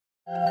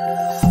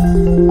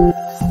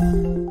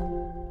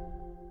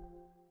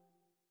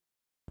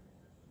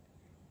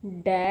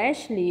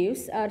Dash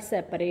leaves are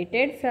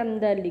separated from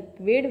the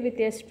liquid with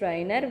a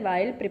strainer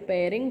while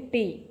preparing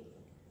tea.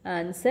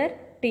 Answer: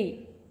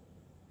 tea.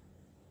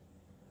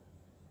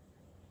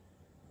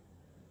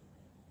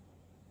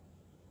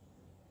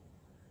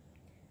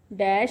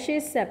 Dash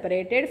is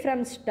separated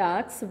from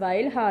stalks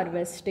while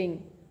harvesting.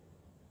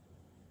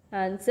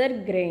 Answer: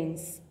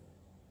 grains.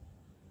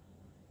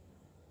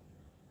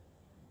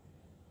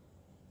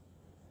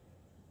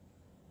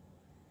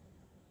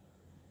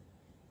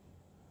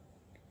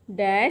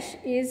 Dash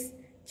is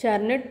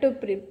churned to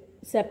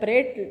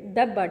separate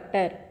the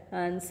butter.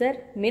 Answer: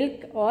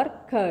 milk or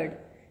curd.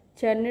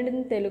 Churned in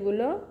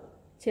Telugulo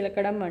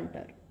చిలకడం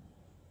అంటారు.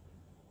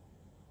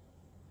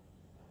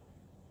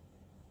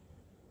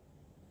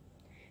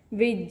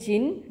 We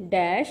gin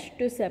dash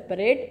to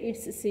separate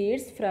its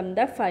seeds from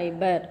the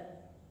fiber.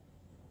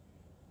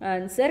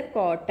 Answer: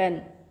 cotton.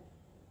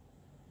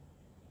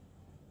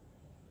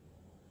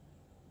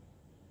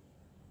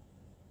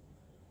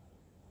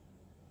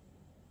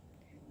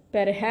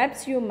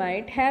 Perhaps you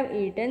might have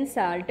eaten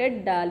salted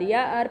dahlia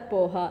or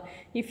poha.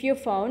 If you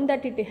found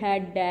that it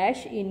had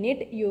dash in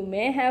it, you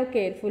may have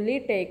carefully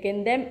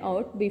taken them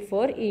out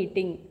before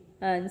eating.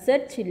 Answer: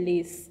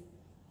 chilies.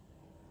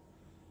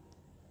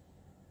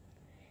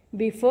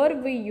 Before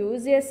we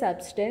use a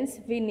substance,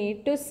 we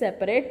need to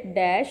separate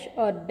dash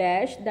or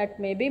dash that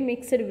may be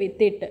mixed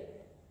with it.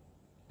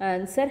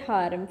 Answer: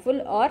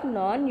 harmful or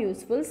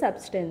non-useful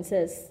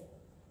substances.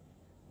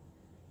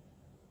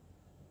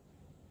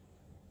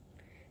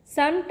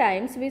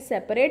 Sometimes we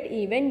separate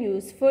even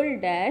useful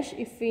dash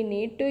if we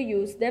need to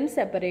use them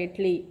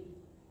separately.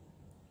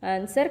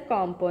 Answer: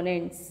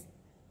 components.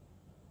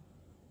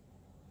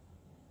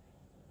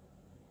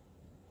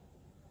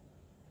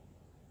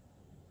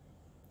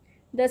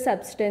 The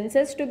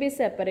substances to be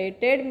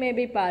separated may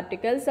be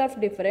particles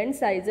of different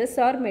sizes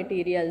or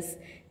materials.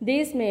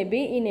 These may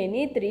be in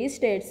any three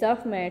states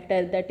of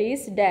matter, that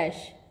is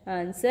dash.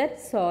 Answer: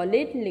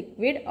 solid,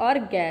 liquid or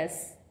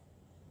gas.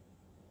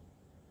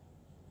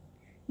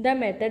 The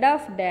method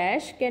of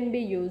dash can be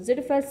used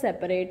for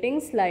separating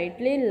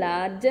slightly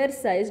larger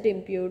sized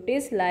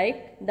impurities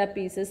like the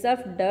pieces of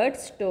dirt,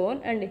 stone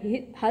and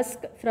husk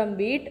from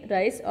wheat,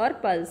 rice or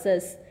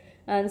pulses.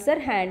 Answer: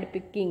 hand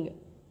picking.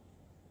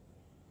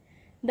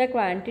 The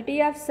quantity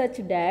of such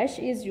dash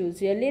is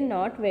usually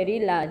not very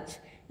large.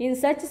 In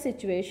such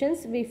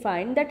situations, we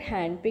find that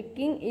hand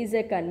picking is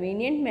a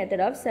convenient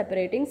method of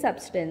separating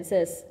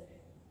substances.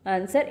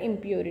 Answer: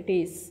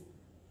 impurities.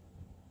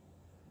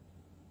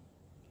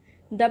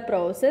 The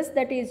process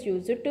that is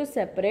used to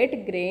separate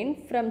grain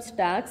from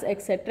stalks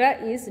etc.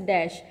 is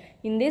dash.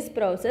 In this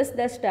process,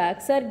 the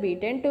stalks are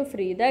beaten to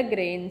free the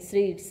grain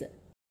seeds.